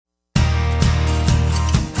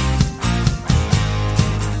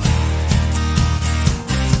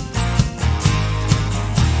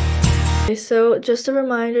so just a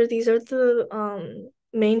reminder, these are the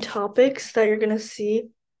main topics that you're gonna see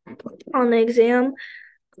on the exam.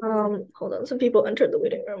 Hold on, some people entered the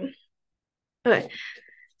waiting room. Okay,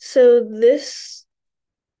 so this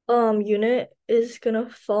unit is gonna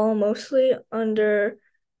fall mostly under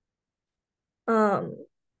um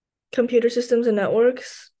computer systems and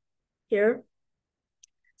networks here.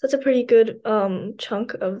 So that's a pretty good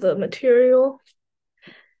chunk of the material.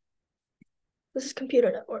 This is computer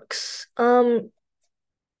networks.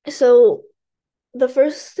 So the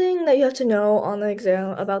first thing that you have to know on the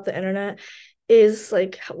exam about the internet is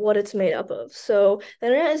like what it's made up of. So the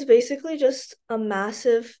internet is basically just a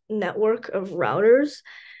massive network of routers,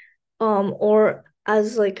 or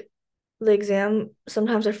as like the exam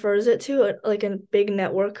sometimes refers it to, like a big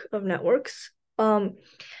network of networks.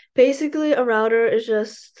 Basically, a router is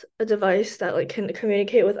just a device that like can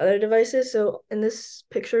communicate with other devices. So in this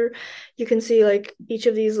picture, you can see like each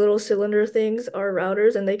of these little cylinder things are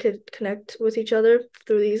routers, and they could connect with each other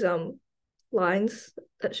through these lines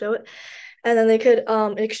that show it. And then they could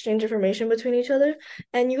exchange information between each other.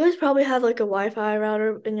 And you guys probably have like a Wi-Fi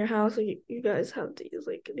router in your house. So you guys have these,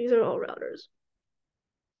 like these are all routers.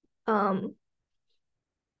 Um,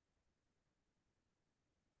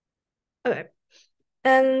 okay.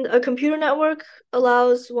 And a computer network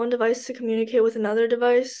allows one device to communicate with another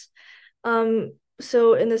device.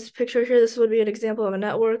 So in this picture here, this would be an example of a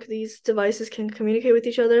network. These devices can communicate with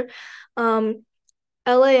each other.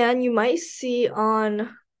 LAN you might see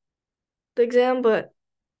on the exam, but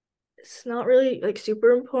it's not really like super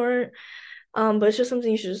important. But it's just something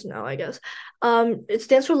you should just know, I guess. It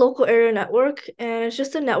stands for local area network, and it's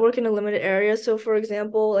just a network in a limited area. So for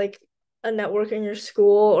example, like a network in your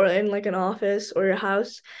school or in like an office or your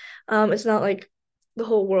house. It's not like the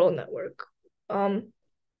whole world network. And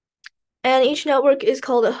each network is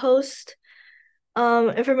called a host.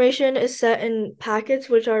 Information is set in packets,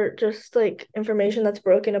 which are just like information that's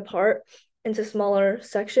broken apart into smaller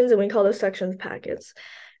sections, and we call those sections packets.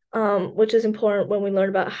 Which is important when we learn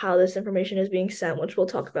about how this information is being sent, which we'll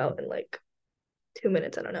talk about in like 2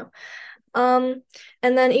 minutes, I don't know.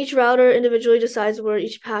 And then each router individually decides where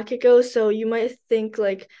each packet goes. So you might think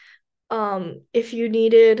like if you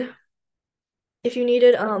needed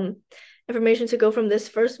information to go from this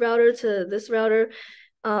first router to this router,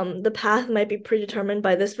 the path might be predetermined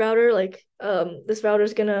by this router. Like this router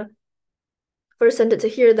is gonna first send it to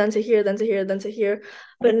here, then to here, then to here, then to here.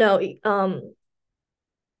 But no,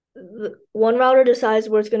 one router decides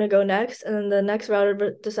where it's gonna go next, and then the next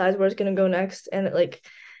router decides where it's gonna go next, and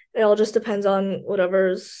it all just depends on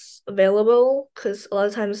whatever's available. Because a lot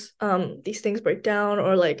of times, these things break down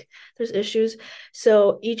or like there's issues,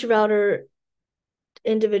 so each router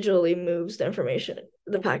individually moves the information,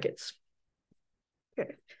 the packets.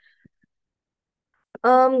 Okay.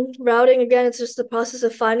 Routing again, it's just the process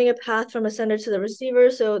of finding a path from a sender to the receiver.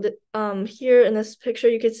 So here in this picture,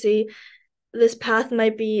 you could see this path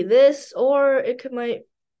might be this, or it could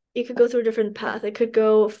go through a different path. It could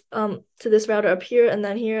go to this router up here, and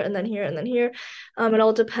then here, and then here, and then here. It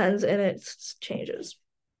all depends, and it changes.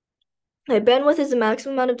 Okay, bandwidth is the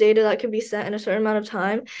maximum amount of data that can be sent in a certain amount of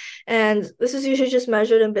time, and this is usually just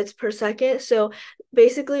measured in bits per second. So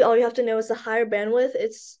basically, all you have to know is the higher bandwidth,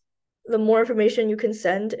 it's the more information you can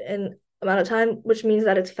send in amount of time, which means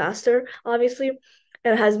that it's faster, obviously,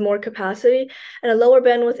 and it has more capacity. And a lower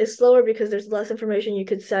bandwidth is slower because there's less information you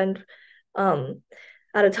could send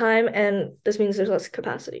at a time, and this means there's less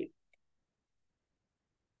capacity.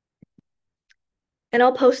 And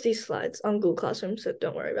I'll post these slides on Google Classroom, so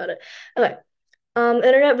don't worry about it. Okay.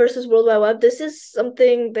 Internet versus World Wide Web. This is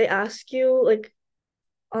something they ask you like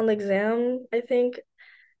on the exam, I think.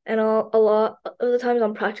 And a lot of the times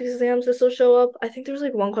on practice exams, this will show up. I think there's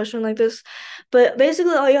like one question like this. But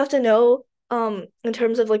basically all you have to know in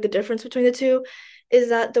terms of like the difference between the two is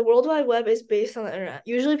that the World Wide Web is based on the internet.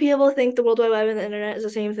 Usually people think the World Wide Web and the internet is the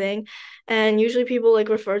same thing. And usually people like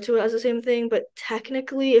refer to it as the same thing, but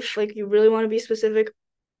technically if like you really want to be specific,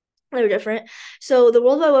 they're different. So the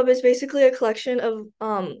World Wide Web is basically a collection of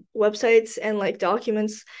websites and like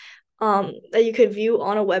documents that you could view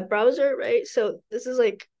on a web browser, right? So this is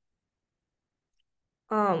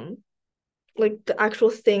um like the actual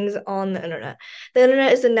things on the internet. The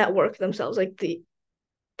internet is the network themselves, like the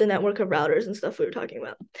network of routers and stuff we were talking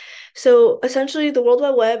about. So essentially, the World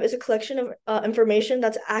Wide Web is a collection of information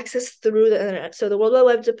that's accessed through the internet. So the World Wide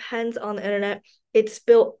Web depends on the internet. It's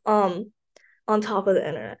built on top of the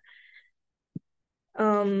internet.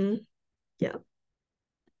 Yeah.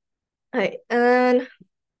 All right, and then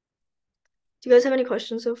do you guys have any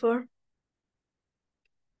questions so far?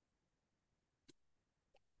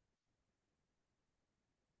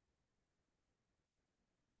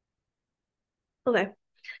 Okay.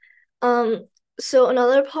 Um, so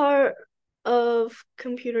another part of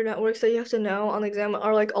computer networks that you have to know on the exam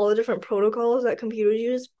are like all the different protocols that computers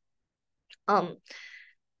use. Um,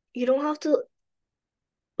 you don't have to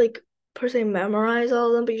like per se memorize all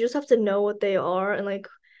of them, but you just have to know what they are and like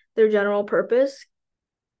their general purpose.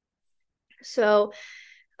 So,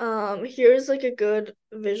 here's like a good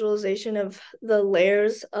visualization of the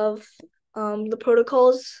layers of the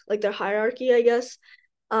protocols, like their hierarchy, I guess.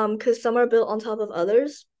 Because some are built on top of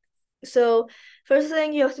others. So, first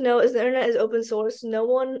thing you have to know is the internet is open source. No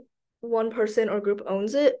one person or group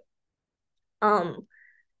owns it. Um,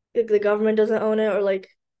 like, the government doesn't own it, or like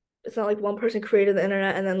it's not like one person created the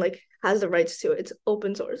internet and then like has the rights to it. It's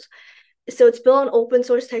open source. So it's built on open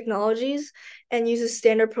source technologies and uses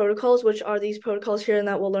standard protocols, which are these protocols here and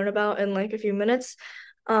that we'll learn about in like a few minutes.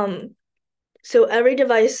 Um, so every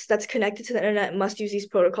device that's connected to the internet must use these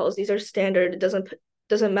protocols. These are standard. It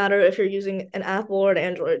doesn't matter if you're using an Apple or an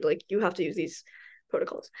Android, like you have to use these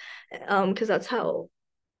protocols. Because that's how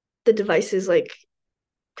the devices like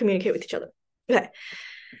communicate with each other. Okay.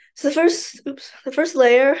 So the first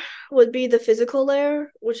layer would be the physical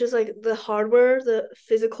layer, which is like the hardware, the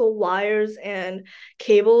physical wires and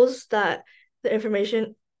cables that the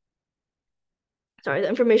information, the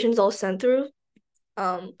information is all sent through.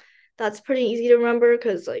 Um, that's pretty easy to remember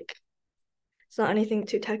because like it's not anything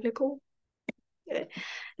too technical. Okay.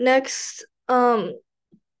 Next, as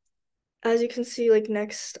you can see, like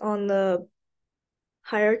next on the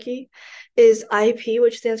hierarchy is IP,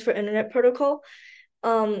 which stands for Internet Protocol.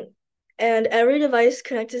 Um, and every device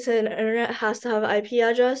connected to an internet has to have an IP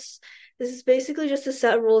address. This is basically just a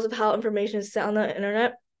set of rules of how information is sent on the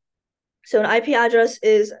internet. So an IP address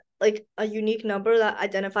is like a unique number that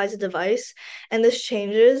identifies a device, and this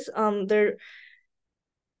changes. Most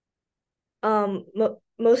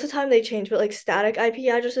of the time they change, but like static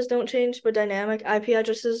IP addresses don't change, but dynamic IP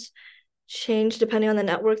addresses change depending on the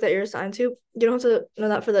network that you're assigned to. You don't have to know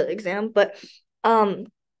that for the exam, but um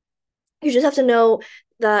you just have to know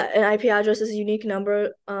that an IP address is a unique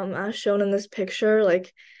number, as shown in this picture,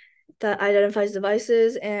 like that identifies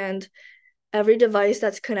devices, and every device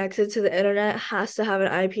that's connected to the internet has to have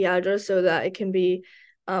an IP address so that it can be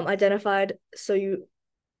identified. So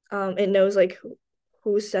it knows like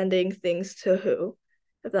who's sending things to who,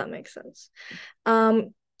 if that makes sense.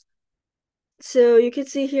 Um, so you can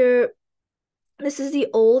see here, this is the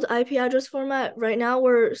old IP address format. Right now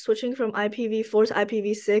we're switching from IPv4 to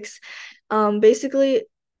IPv6. Basically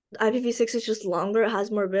IPv6 is just longer, it has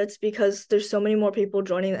more bits because there's so many more people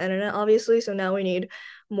joining the internet, obviously. So now we need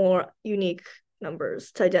more unique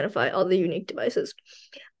numbers to identify all the unique devices.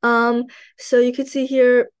 So you can see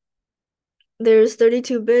here there's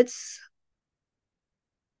 32 bits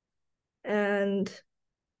and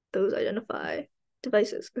those identify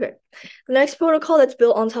devices. Okay. The next protocol that's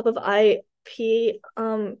built on top of IP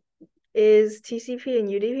is TCP and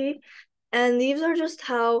UDP. And these are just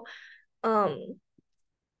how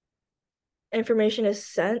information is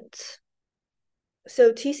sent.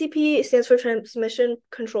 So TCP stands for Transmission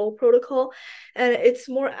Control Protocol, and it's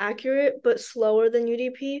more accurate but slower than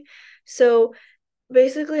UDP. So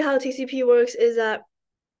basically how TCP works is that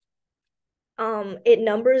it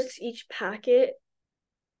numbers each packet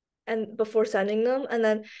and before sending them, and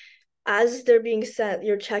then as they're being sent,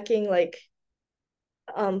 you're checking like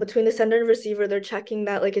between the sender and receiver, they're checking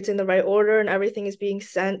that like it's in the right order and everything is being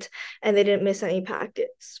sent and they didn't miss any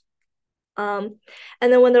packets. And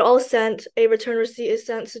then when they're all sent, a return receipt is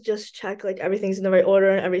sent to just check like everything's in the right order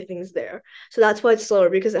and everything's there. So that's why it's slower,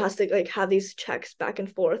 because it has to like have these checks back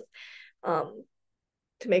and forth to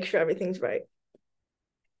make sure everything's right.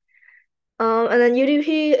 And then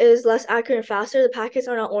UDP is less accurate and faster. The packets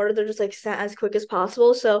are not ordered, they're just like sent as quick as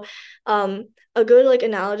possible. So a good like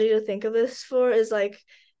analogy to think of this for is like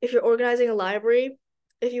if you're organizing a library,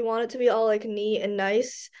 if you want it to be all like neat and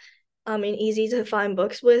nice, and easy to find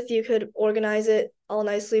books with, you could organize it all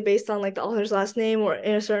nicely based on like the author's last name or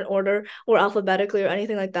in a certain order or alphabetically or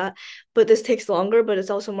anything like that. But this takes longer, but it's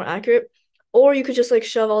also more accurate. Or you could just like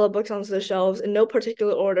shove all the books onto the shelves in no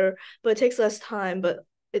particular order, but it takes less time, but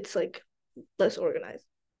it's like less organized.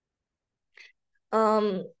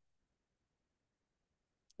 Um,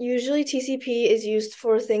 Usually TCP is used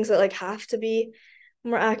for things that like have to be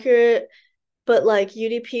more accurate, but like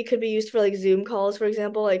UDP could be used for like Zoom calls, for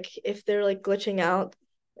example, like if they're like glitching out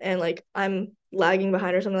and like I'm lagging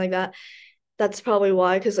behind or something like that. That's probably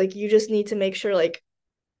why, because like you just need to make sure like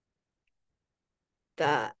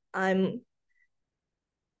that I'm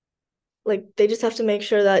like they just have to make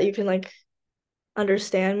sure that you can like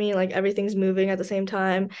understand me, like everything's moving at the same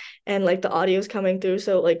time and like the audio is coming through.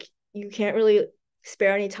 So like you can't really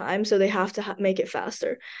spare any time, so they have to make it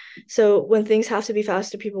faster. So when things have to be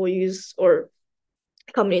faster, people will use, or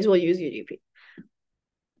companies will use UDP.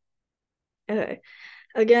 Okay.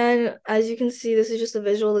 Again, as you can see, this is just a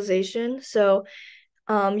visualization. So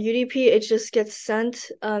UDP, it just gets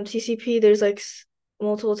sent. TCP, there's like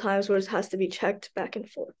multiple times where it has to be checked back and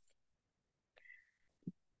forth.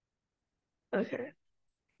 Okay.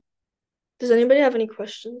 Does anybody have any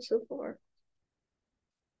questions so far?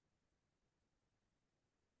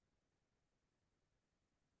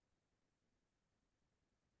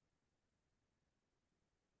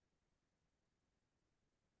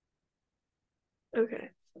 Okay.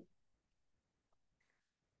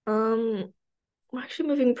 We're actually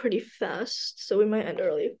moving pretty fast, so we might end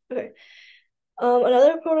early. Okay.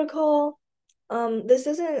 Another protocol, this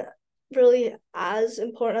isn't really as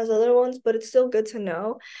important as other ones, but it's still good to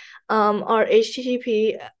know, are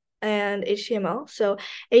HTTP and HTML. So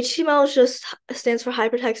HTML is just stands for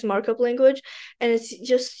hypertext markup language, and it's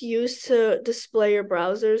just used to display your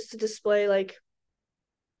browsers, to display like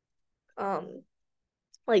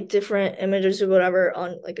different images or whatever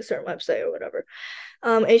on like a certain website or whatever.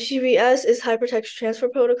 HTTPS is hypertext transfer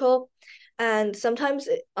protocol, and sometimes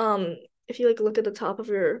if you like look at the top of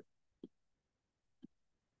your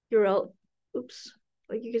URL, oops,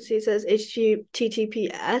 like you can see it says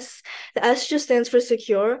HTTPS. The S just stands for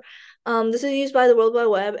secure. This is used by the World Wide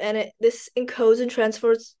Web, and this encodes and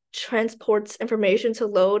transports information to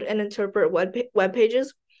load and interpret web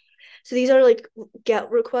pages. So these are like GET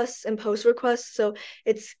requests and POST requests. So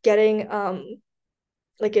it's getting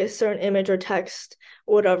like a certain image or text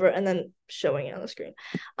or whatever, and then showing it on the screen.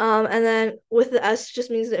 And then with the S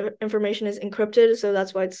just means the information is encrypted, so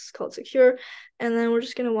that's why it's called secure. And then we're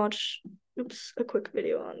just gonna watch, a quick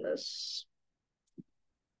video on this.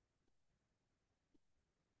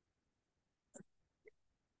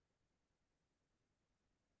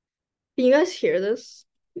 Can you guys hear this?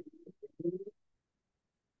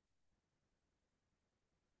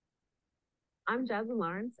 I'm Jasmine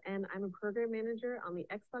Lawrence, and I'm a program manager on the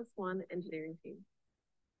Xbox One engineering team.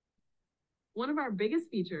 One of our biggest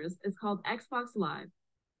features is called Xbox Live.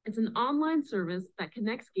 It's an online service that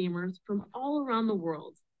connects gamers from all around the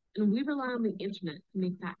world, and we rely on the internet to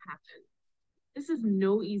make that happen. This is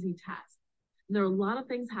no easy task, and there are a lot of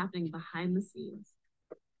things happening behind the scenes.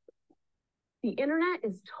 The internet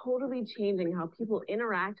is totally changing how people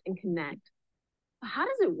interact and connect. But how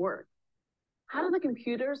does it work? How do the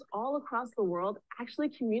computers all across the world actually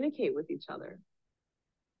communicate with each other?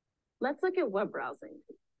 Let's look at web browsing.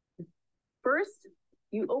 First,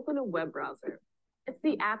 you open a web browser. It's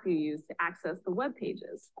the app you use to access the web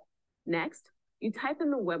pages. Next, you type in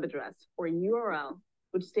the web address, or URL,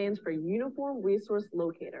 which stands for Uniform Resource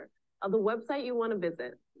Locator, of the website you want to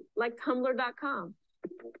visit, like tumblr.com.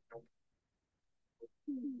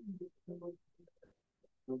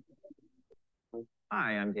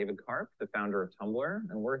 Hi, I'm David Karp, the founder of Tumblr,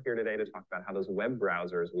 and we're here today to talk about how those web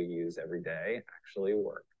browsers we use every day actually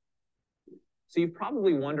work. So you've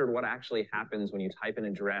probably wondered what actually happens when you type an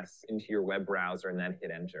address into your web browser and then hit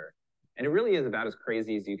enter. And it really is about as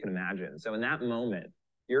crazy as you can imagine. So in that moment,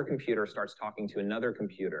 your computer starts talking to another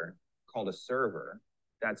computer called a server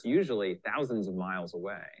that's usually thousands of miles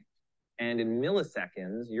away. And in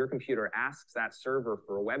milliseconds, your computer asks that server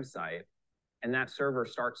for a website, and that server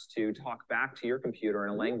starts to talk back to your computer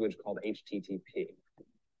in a language called HTTP.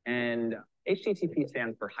 And HTTP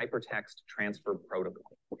stands for Hypertext Transfer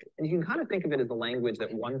Protocol. And you can kind of think of it as the language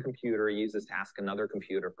that one computer uses to ask another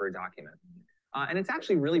computer for a document. And it's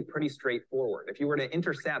actually really pretty straightforward. If you were to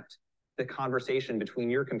intercept the conversation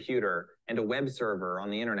between your computer and a web server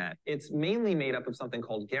on the internet, it's mainly made up of something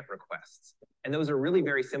called GET requests. And those are really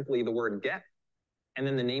very simply the word GET and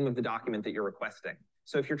then the name of the document that you're requesting.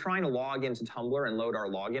 So if you're trying to log into Tumblr and load our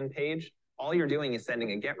login page, all you're doing is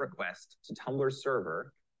sending a GET request to Tumblr's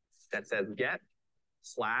server that says get/login.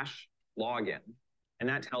 And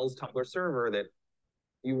that tells Tumblr server that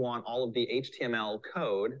you want all of the HTML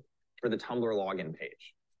code for the Tumblr login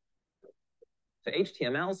page. So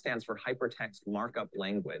HTML stands for Hypertext Markup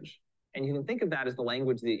Language. And you can think of that as the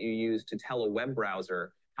language that you use to tell a web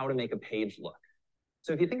browser how to make a page look.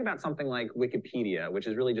 So if you think about something like Wikipedia, which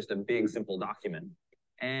is really just a big, simple document,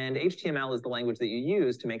 and HTML is the language that you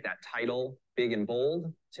use to make that title big and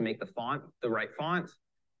bold, to make the font the right font,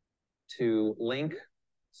 to link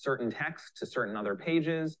certain text to certain other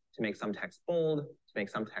pages, to make some text bold, to make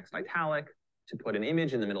some text italic, to put an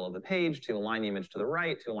image in the middle of the page, to align the image to the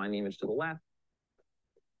right, to align the image to the left.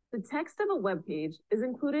 The text of a web page is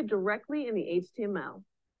included directly in the HTML,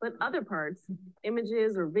 but other parts,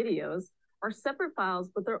 images or videos, are separate files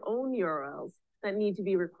with their own URLs that need to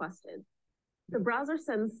be requested. The browser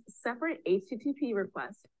sends separate HTTP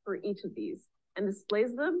requests for each of these and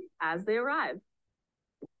displays them as they arrive.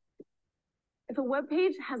 If a web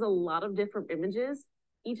page has a lot of different images,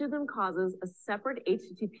 each of them causes a separate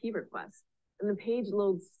HTTP request, and the page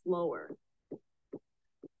loads slower.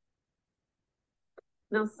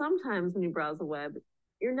 Now, sometimes when you browse the web,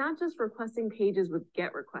 you're not just requesting pages with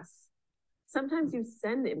GET requests. Sometimes you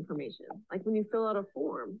send information, like when you fill out a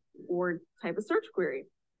form or type a search query.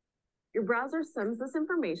 Your browser sends this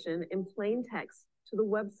information in plain text to the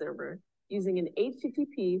web server using an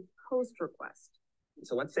HTTP post request.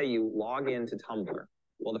 So let's say you log into Tumblr.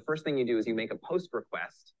 Well, the first thing you do is you make a post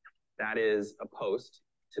request. That is a post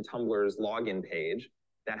to Tumblr's login page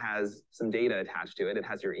that has some data attached to it. It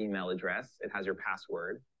has your email address. It has your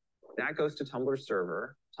password. That goes to Tumblr's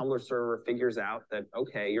server. Tumblr server figures out that,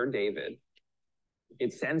 okay, you're David.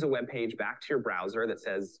 It sends a web page back to your browser that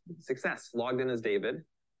says, success, logged in as David.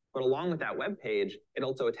 But along with that web page, it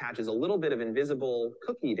also attaches a little bit of invisible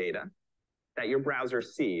cookie data that your browser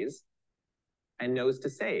sees and knows to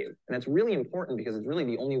save. And that's really important because it's really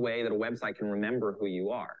the only way that a website can remember who you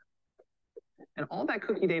are. And all that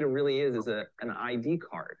cookie data really is an ID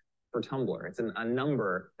card for Tumblr. It's a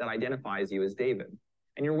number that identifies you as David.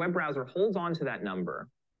 And your web browser holds on to that number.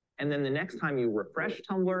 And then the next time you refresh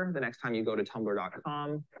Tumblr, the next time you go to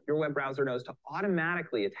tumblr.com, your web browser knows to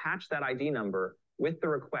automatically attach that ID number with the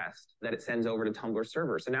request that it sends over to Tumblr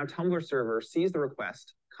server. So now Tumblr server sees the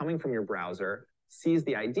request coming from your browser, sees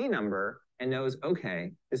the ID number, and knows,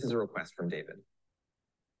 okay, this is a request from David.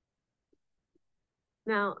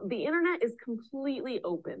 Now, the internet is completely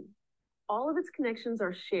open. All of its connections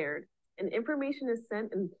are shared, and information is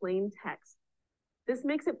sent in plain text. This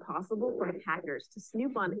makes it possible for hackers to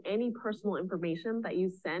snoop on any personal information that you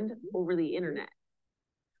send over the internet.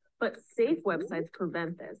 But safe websites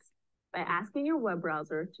prevent this by asking your web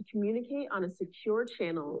browser to communicate on a secure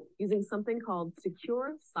channel using something called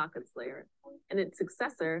Secure Sockets Layer and its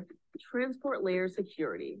successor, Transport Layer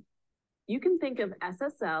Security. You can think of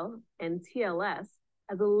SSL and TLS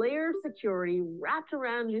as a layer of security wrapped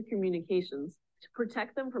around your communications to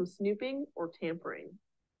protect them from snooping or tampering.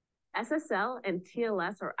 SSL and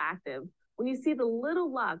TLS are active when you see the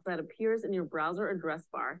little lock that appears in your browser address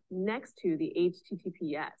bar next to the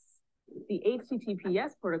HTTPS. The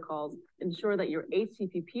HTTPS protocols ensure that your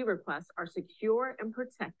HTTP requests are secure and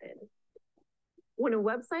protected. When a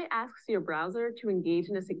website asks your browser to engage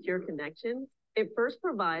in a secure connection, it first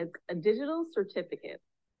provides a digital certificate,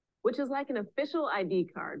 which is like an official ID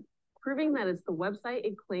card, proving that it's the website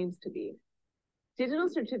it claims to be. Digital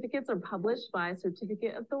certificates are published by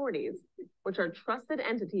certificate authorities, which are trusted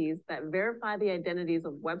entities that verify the identities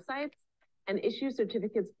of websites and issue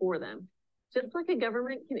certificates for them, just like a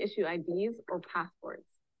government can issue IDs or passports.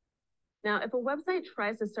 Now, if a website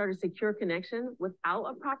tries to start a secure connection without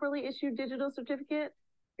a properly issued digital certificate,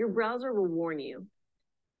 your browser will warn you.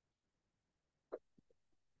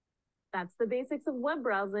 That's the basics of web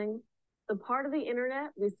browsing, the part of the internet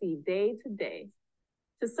we see day to day.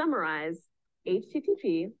 To summarize,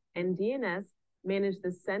 HTTP and DNS manage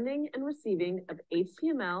the sending and receiving of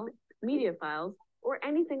HTML, media files, or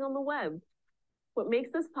anything on the web. What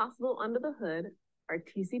makes this possible under the hood are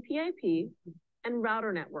TCP/IP and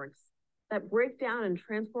router networks that break down and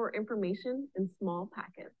transport information in small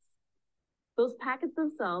packets. Those packets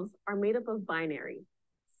themselves are made up of binary,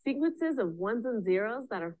 sequences of ones and zeros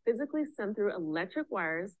that are physically sent through electric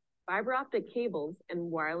wires, fiber optic cables, and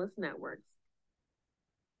wireless networks.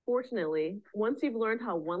 Fortunately, once you've learned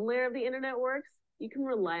how one layer of the internet works, you can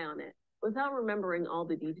rely on it without remembering all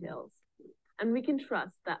the details. And we can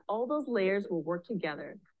trust that all those layers will work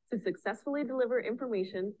together to successfully deliver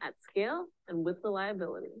information at scale and with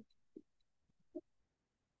reliability.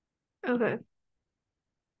 Okay.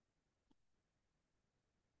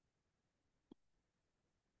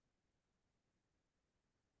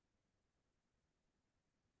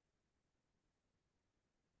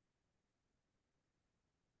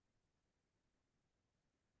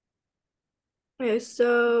 Okay,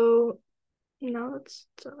 so now let's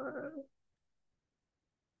start.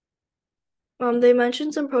 They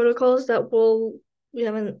mentioned some protocols that we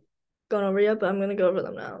haven't gone over yet, but I'm gonna go over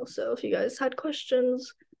them now. So if you guys had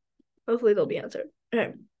questions, hopefully they'll be answered.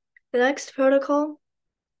 Okay. The next protocol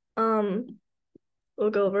we'll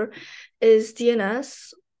go over is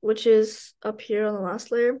DNS, which is up here on the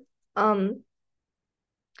last layer. So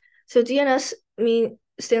DNS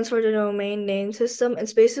stands for the domain name system.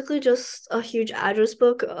 It's basically just a huge address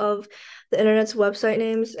book of the internet's website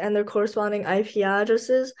names and their corresponding IP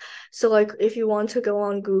addresses. So like if you want to go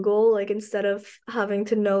on Google, like instead of having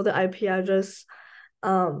to know the IP address,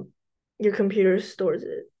 your computer stores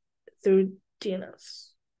it through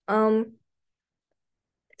DNS.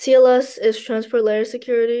 TLS is transport layer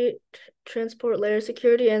security,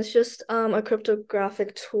 and it's just a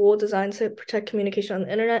cryptographic tool designed to protect communication on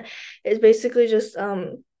the internet. It basically just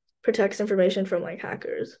protects information from like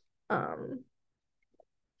hackers.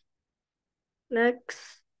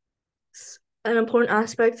 Next, an important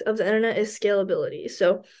aspect of the internet is scalability.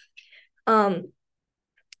 So,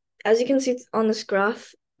 as you can see on this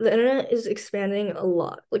graph, the internet is expanding a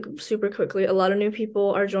lot, like super quickly. A lot of new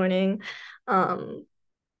people are joining.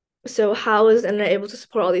 So how is the internet able to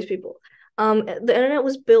support all these people? The internet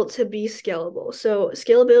was built to be scalable. So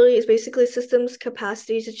scalability is basically a system's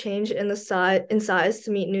capacity to change in size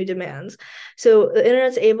to meet new demands. So the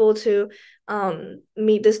internet's able to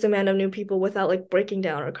meet this demand of new people without like breaking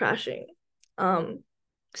down or crashing.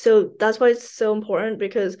 So that's why it's so important,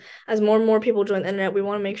 because as more and more people join the internet, we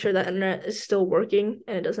want to make sure that internet is still working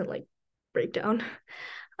and it doesn't like break down.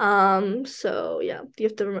 So yeah, you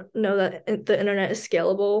have to know that the internet is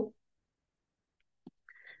scalable.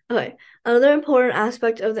 Okay, another important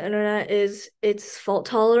aspect of the internet is its fault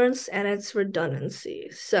tolerance and its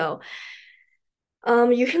redundancy. So,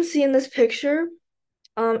 you can see in this picture,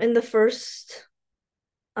 in the first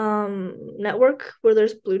network where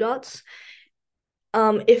there's blue dots,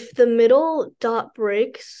 if the middle dot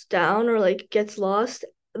breaks down or like gets lost,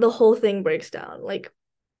 the whole thing breaks down. Like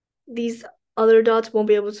these other dots won't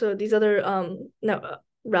be able to, these other no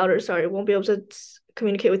routers, sorry, won't be able to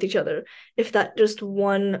communicate with each other if that just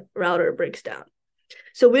one router breaks down.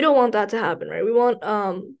 So we don't want that to happen, right? We want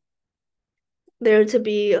there to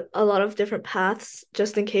be a lot of different paths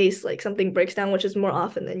just in case like something breaks down, which is more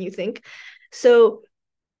often than you think. So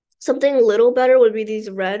something a little better would be these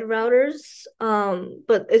red routers,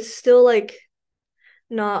 but it's still like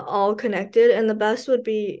not all connected. And the best would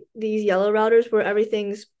be these yellow routers where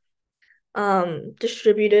everything's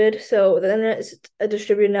distributed. So the internet is a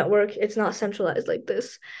distributed network. It's not centralized like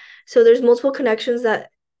this. So there's multiple connections that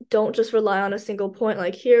don't just rely on a single point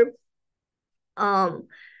like here.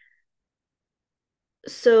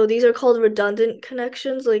 So these are called redundant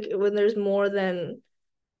connections, like when there's more than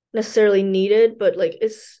necessarily needed, but like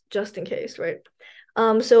it's just in case, right?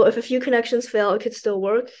 So if a few connections fail, it could still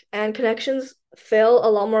work, and connections fail a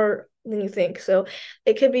lot more than you think. So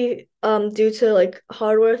it could be due to like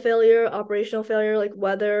hardware failure, operational failure, like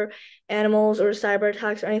weather, animals, or cyber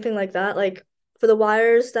attacks, or anything like that. Like for the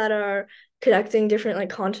wires that are connecting different like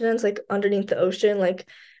continents, like underneath the ocean, like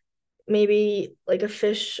maybe like a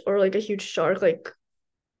fish or like a huge shark like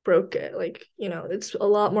broke it. Like, you know, it's a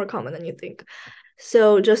lot more common than you think.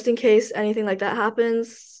 So just in case anything like that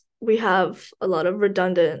happens, we have a lot of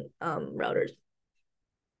redundant routers.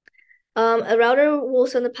 A router will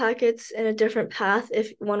send the packets in a different path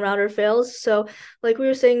if one router fails. So like we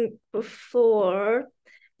were saying before,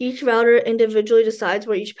 each router individually decides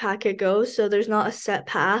where each packet goes. So there's not a set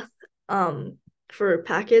path for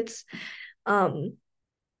packets.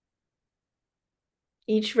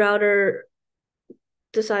 Each router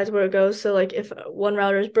decides where it goes. So like if one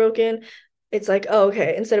router is broken, it's like, oh,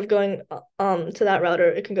 okay, instead of going to that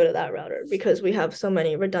router, it can go to that router because we have so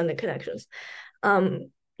many redundant connections.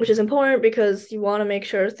 Which is important because you want to make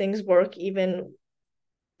sure things work even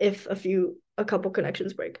if a couple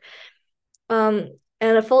connections break. And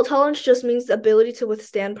a fault tolerance just means the ability to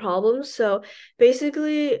withstand problems. So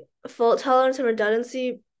basically, fault tolerance and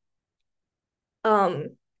redundancy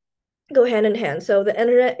go hand in hand. So the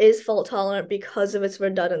internet is fault tolerant because of its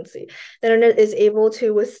redundancy. The internet is able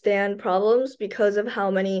to withstand problems because of how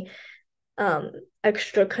many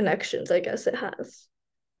extra connections, I guess, it has.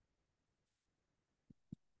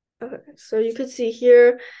 Okay, so you could see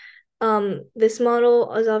here, this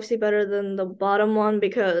model is obviously better than the bottom one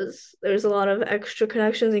because there's a lot of extra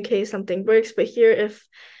connections in case something breaks. But here,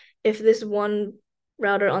 if this one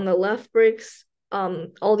router on the left breaks,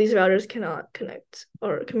 all these routers cannot connect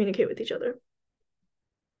or communicate with each other.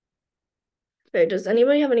 Okay, does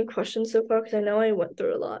anybody have any questions so far? Because I know I went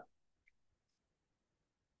through a lot.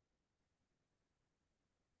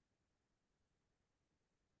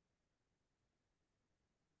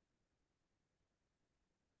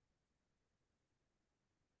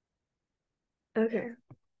 Okay.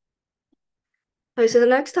 Okay, so the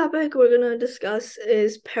next topic we're going to discuss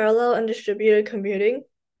is parallel and distributed computing.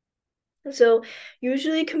 So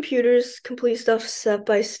usually computers complete stuff step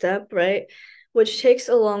by step, right? Which takes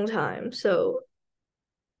a long time. So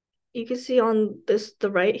you can see on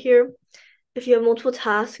the right here, if you have multiple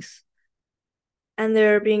tasks and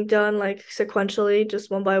they're being done like sequentially, just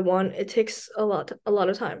one by one, it takes a lot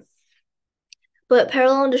of time. But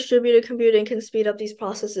parallel and distributed computing can speed up these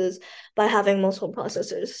processes by having multiple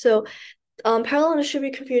processors. So Parallel and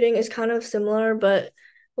distributed computing is kind of similar, but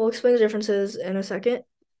we'll explain the differences in a second.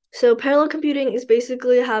 So parallel computing is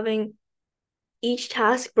basically having each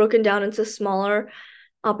task broken down into smaller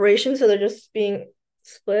operations, so they're just being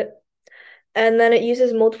split. And then it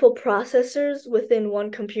uses multiple processors within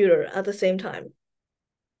one computer at the same time.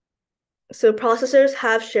 So processors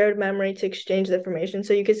have shared memory to exchange the information.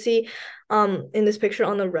 So you can see in this picture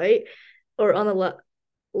on the right or on the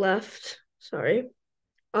left, sorry.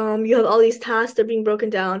 You have all these tasks, they're being broken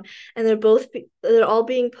down, and they're all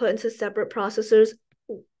being put into separate processors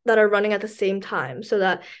that are running at the same time so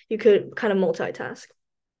that you could kind of multitask.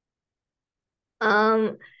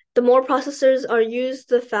 The more processors are used,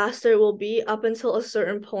 the faster it will be up until a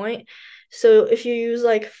certain point. So if you use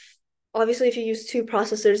obviously if you use 2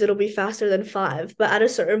 processors, it'll be faster than 5, but at a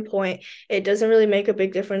certain point, it doesn't really make a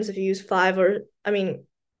big difference if you use 5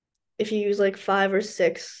 if you use like 5 or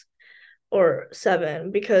 6 or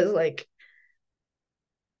 7, because like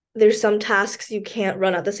there's some tasks you can't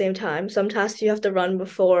run at the same time. Some tasks you have to run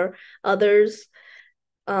before others.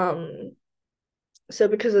 So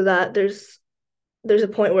because of that, there's a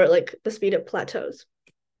point where like the speed up plateaus.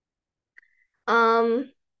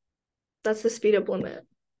 Um, that's the speed up limit.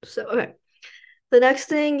 So okay. The next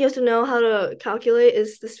thing you have to know how to calculate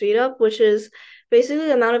is the speed up, which is basically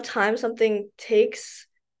the amount of time something takes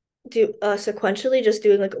sequentially, just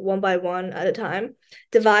doing like one by one at a time,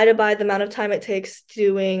 divided by the amount of time it takes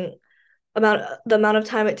the amount of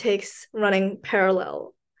time it takes running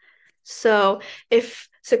parallel. So if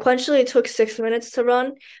sequentially it took 6 minutes to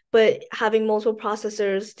run, but having multiple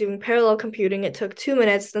processors doing parallel computing, it took 2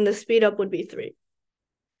 minutes, then the speed up would be 3.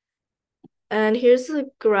 And here's the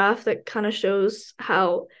graph that kind of shows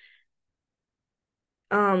how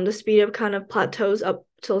the speed up kind of plateaus up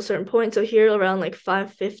till a certain point. So here around like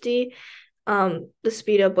 550, the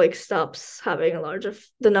speed up like stops having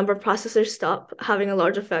the number of processors stop having a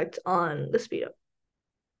large effect on the speed up.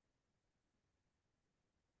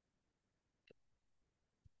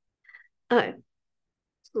 Okay,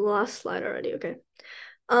 it's the last slide already. Okay.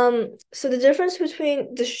 So the difference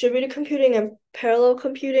between distributed computing and parallel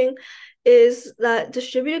computing is that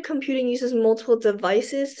distributed computing uses multiple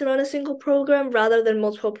devices to run a single program rather than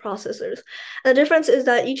multiple processors. And the difference is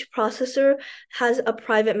that each processor has a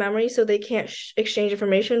private memory, so they can't exchange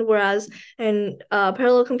information, whereas in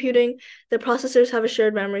parallel computing, the processors have a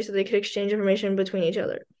shared memory, so they could exchange information between each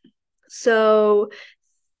other. So,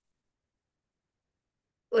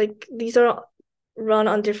 like, these are run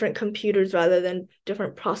on different computers rather than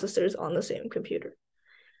different processors on the same computer.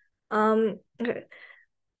 Okay.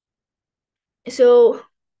 So,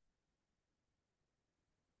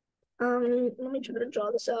 let me try to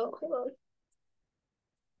draw this out. Hold on.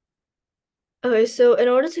 Okay, so in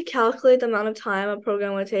order to calculate the amount of time a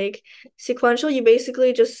program would take, sequential, you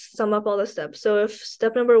basically just sum up all the steps. So if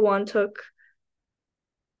step number 1 took,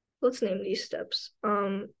 let's name these steps.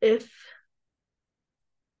 If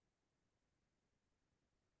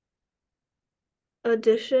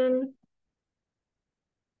addition,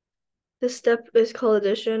 this step is called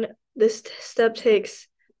addition. This step takes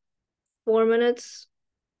 4 minutes.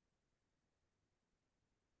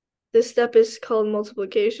 This step is called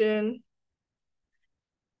multiplication,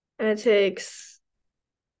 and it takes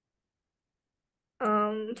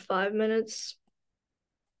 5 minutes.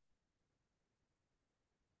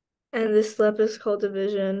 And this step is called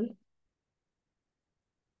division.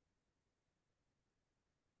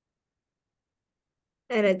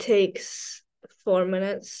 And it takes 4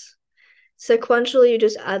 minutes. Sequentially, you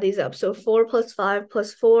just add these up. So 4 plus 5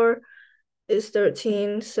 plus 4 is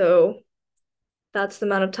 13. So that's the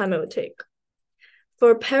amount of time it would take.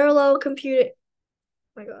 For parallel computing,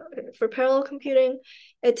 oh my God, okay. For parallel computing,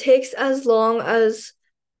 it takes as long as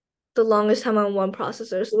the longest time on one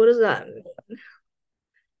processor. So what does that mean?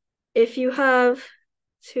 If you have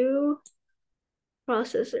 2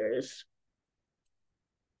 processors,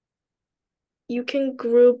 you can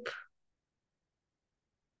group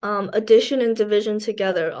addition and division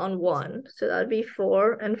together on one. So that'd be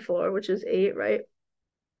 4 and 4, which is 8, right?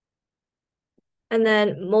 And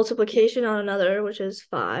then multiplication on another, which is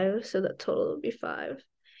 5. So the total would be 5.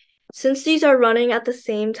 Since these are running at the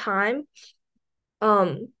same time,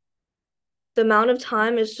 the amount of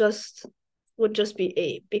time would just be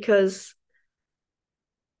 8, because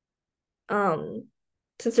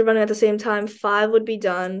since they're running at the same time, 5 would be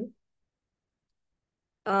done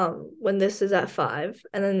when this is at 5,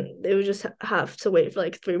 and then they would just have to wait for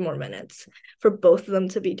like 3 more minutes for both of them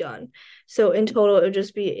to be done. So in total it would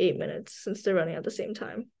just be 8 minutes since they're running at the same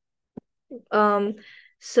time.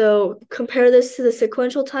 So compare this to the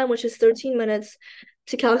sequential time, which is 13 minutes.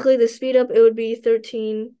 To calculate the speed up, it would be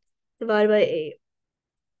 13 divided by 8.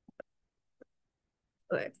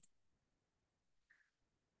 Okay.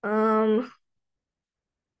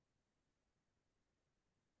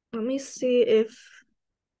 Let me see if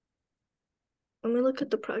let me look at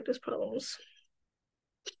the practice problems.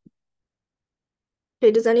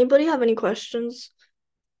 Okay, does anybody have any questions?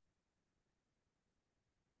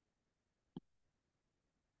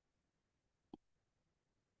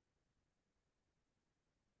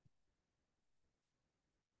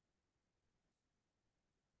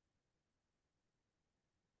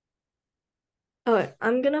 Okay,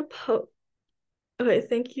 okay,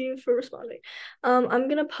 thank you for responding. I'm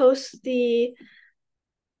gonna post the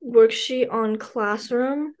worksheet on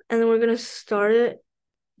Classroom and then we're gonna start it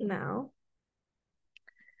now.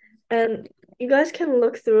 And you guys can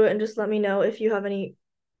look through it and just let me know if you have any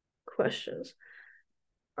questions.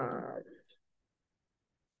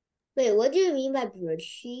 Wait, what do you mean by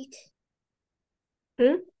broadsheet?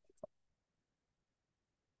 Hmm?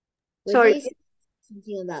 What Sorry. did you say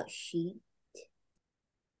something about sheet?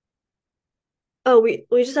 Oh, we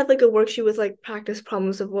just have like a worksheet with like practice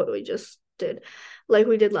problems of what we just did, like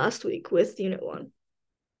we did last week with Unit 1.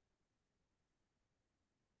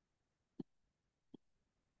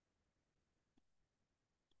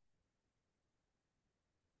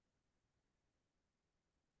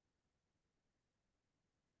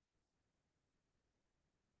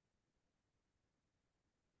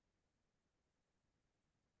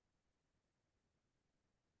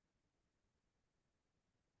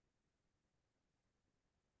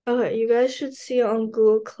 Okay, you guys should see it on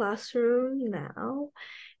Google Classroom now.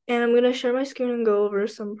 And I'm gonna share my screen and go over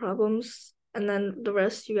some problems, and then the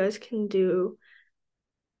rest you guys can do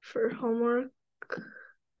for homework.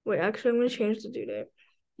 Wait, actually, I'm gonna change the due date.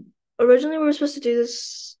 Originally, we were supposed to do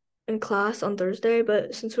this in class on Thursday,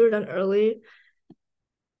 but since we were done early,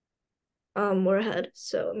 we're ahead.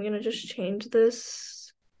 So I'm gonna just change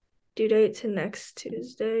this due date to next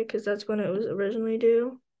Tuesday because that's when it was originally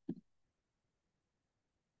due.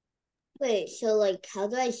 Wait, so like how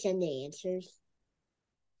do I send the answers?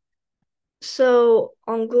 So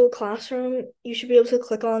on Google Classroom, you should be able to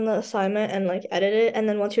click on the assignment and like edit it, and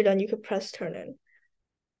then once you're done, you could press turn in.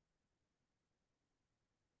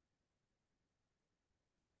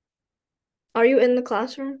 Are you in the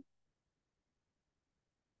classroom?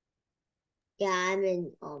 Yeah, I'm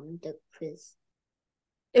in the quiz.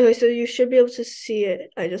 Okay, so you should be able to see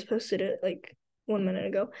it. I just posted it like 1 minute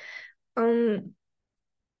ago. Um,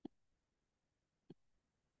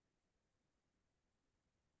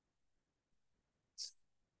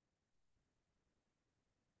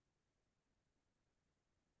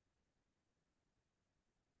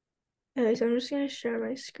 okay, so I'm just gonna share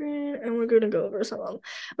my screen and we're gonna go over some of them.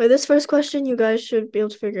 But this first question, you guys should be able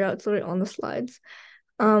to figure out. It's literally on the slides.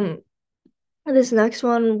 And this next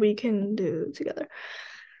one we can do together.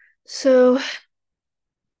 So,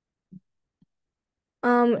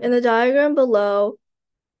 in the diagram below,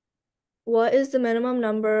 what is the minimum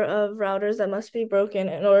number of routers that must be broken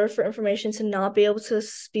in order for information to not be able to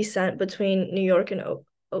be sent between New York and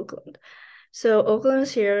Oakland? So Oakland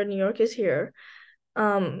is here, New York is here.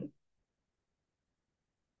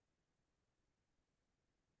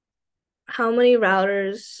 How many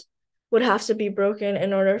routers would have to be broken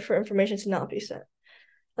in order for information to not be sent?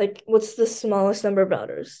 Like, what's the smallest number of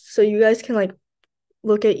routers? So you guys can like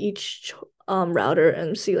look at each router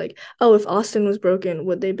and see like, oh, if Austin was broken,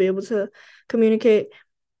 would they be able to communicate?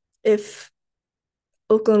 If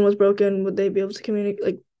Oakland was broken, would they be able to communicate?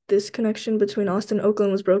 Like this connection between Austin and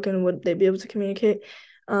Oakland was broken, would they be able to communicate?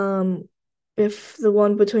 If the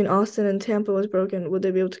one between Austin and Tampa was broken, would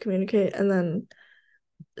they be able to communicate? And then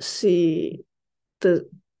see the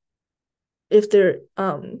if they're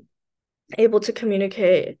able to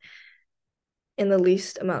communicate in the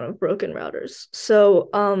least amount of broken routers. So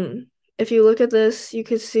if you look at this, you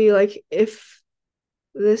could see like if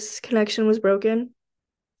this connection was broken,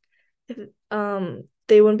 if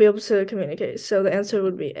they wouldn't be able to communicate. So the answer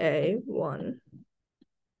would be A1.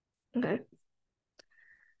 Okay.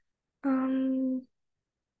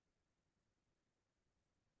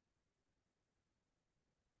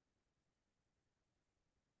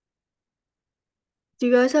 Do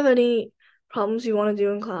you guys have any problems you want to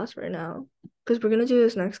do in class right now? Because we're gonna do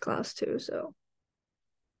this next class too, so.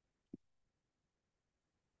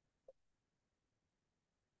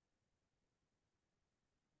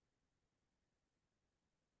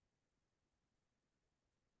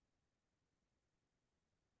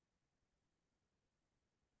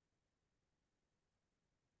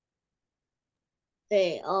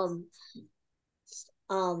 Wait,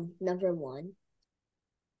 number one.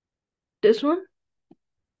 This one?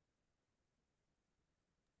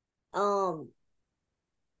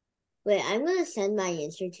 Wait, I'm gonna send my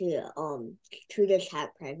answer to the chat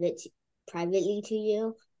privately to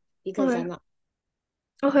you because Okay. I'm not.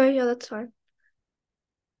 Okay, yeah, that's fine.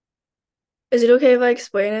 Is it okay if I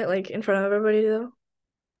explain it like in front of everybody though?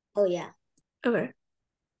 Oh yeah. Okay.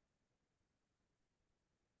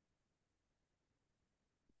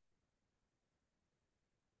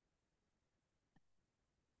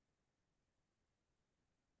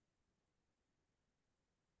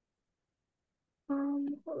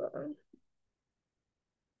 Hold on.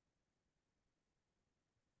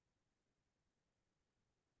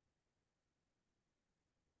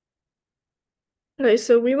 Okay,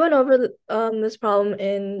 so we went over this problem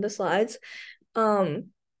in the slides. Um,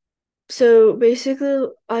 so basically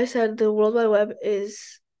I said the World Wide Web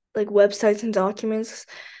is like websites and documents.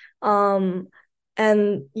 Um,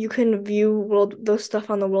 and you can view those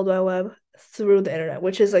stuff on the World Wide Web through the internet,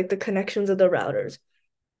 which is like the connections of the routers.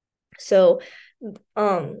 So,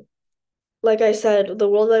 um, like I said, the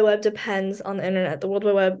World Wide Web depends on the internet. The World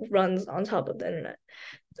Wide Web runs on top of the internet.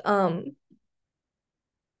 Um,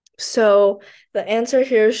 so the answer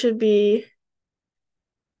here should be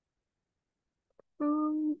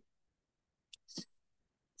um,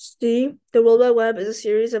 C. The World Wide Web is a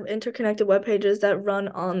series of interconnected web pages that run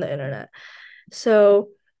on the internet. So,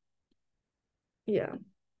 yeah.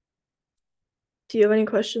 Do you have any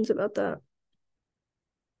questions about that?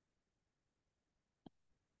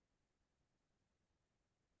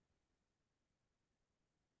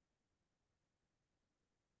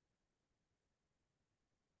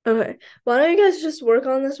 Okay. Why don't you guys just work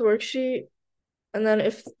on this worksheet, and then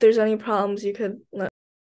if there's any problems, you could let